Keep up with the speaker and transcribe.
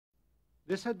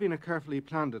This had been a carefully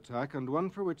planned attack, and one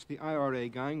for which the IRA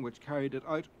gang which carried it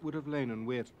out would have lain in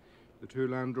wait. The two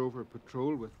Land Rover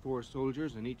patrol with 4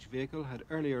 soldiers in each vehicle had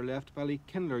earlier left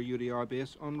Ballykindler UDR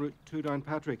base en route to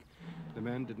Downpatrick. The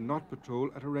men did not patrol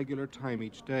at a regular time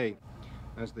each day.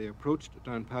 As they approached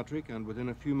Downpatrick and within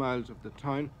a few miles of the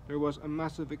town, there was a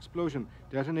massive explosion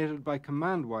detonated by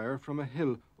command wire from a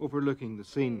hill overlooking the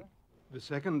scene. The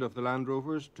second of the Land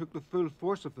Rovers took the full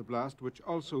force of the blast, which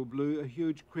also blew a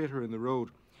huge crater in the road.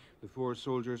 The 4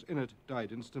 soldiers in it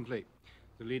died instantly.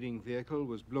 The leading vehicle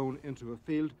was blown into a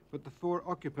field, but the 4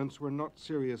 occupants were not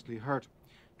seriously hurt.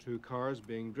 2 cars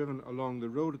being driven along the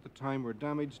road at the time were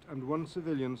damaged, and 1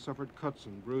 civilian suffered cuts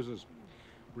and bruises.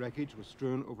 Wreckage was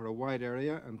strewn over a wide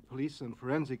area, and police and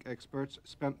forensic experts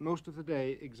spent most of the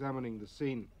day examining the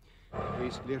scene. The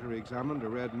police later examined a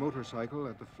red motorcycle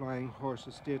at the Flying Horse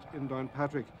Estate in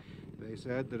Downpatrick. They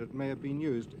said that it may have been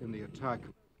used in the attack.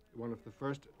 One of the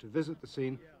first to visit the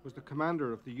scene was the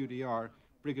commander of the UDR,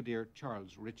 Brigadier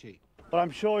Charles Ritchie. But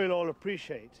I'm sure you'll all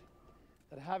appreciate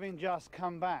that having just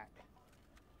come back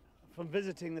from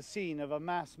visiting the scene of a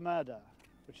mass murder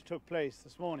which took place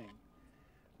this morning,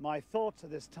 my thoughts at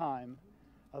this time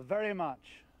are very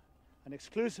much and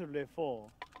exclusively for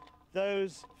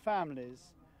those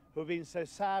families who have been so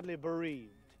sadly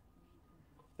bereaved,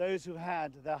 those who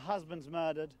had their husbands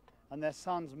murdered and their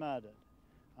sons murdered.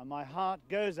 And my heart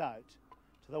goes out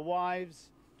to the wives,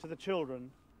 to the children,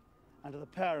 and to the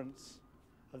parents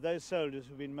of those soldiers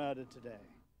who've been murdered today.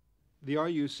 The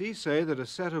RUC say that a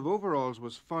set of overalls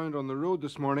was found on the road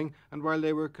this morning, and while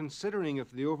they were considering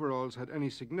if the overalls had any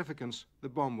significance, the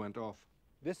bomb went off.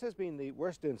 This has been the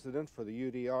worst incident for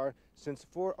the UDR since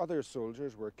 4 other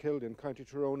soldiers were killed in County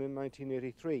Tyrone in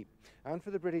 1983, and for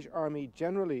the British Army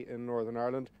generally in Northern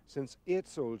Ireland since 8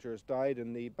 soldiers died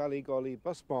in the Ballygolly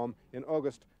bus bomb in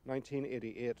August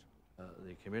 1988.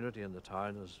 The community in the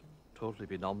town is totally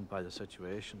benumbed by the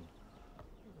situation.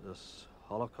 This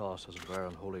Holocaust has been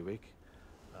on Holy Week.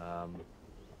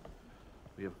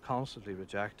 We have constantly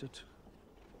rejected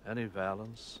any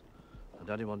violence and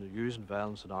anyone using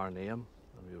violence in our name,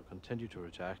 and we will continue to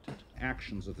reject it.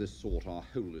 Actions of this sort are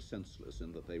wholly senseless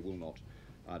in that they will not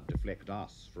deflect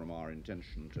us from our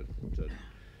intention to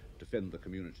defend the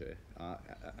community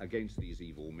against these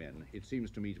evil men. It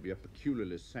seems to me to be a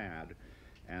peculiarly sad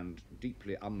and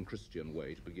deeply un-Christian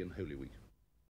way to begin Holy Week.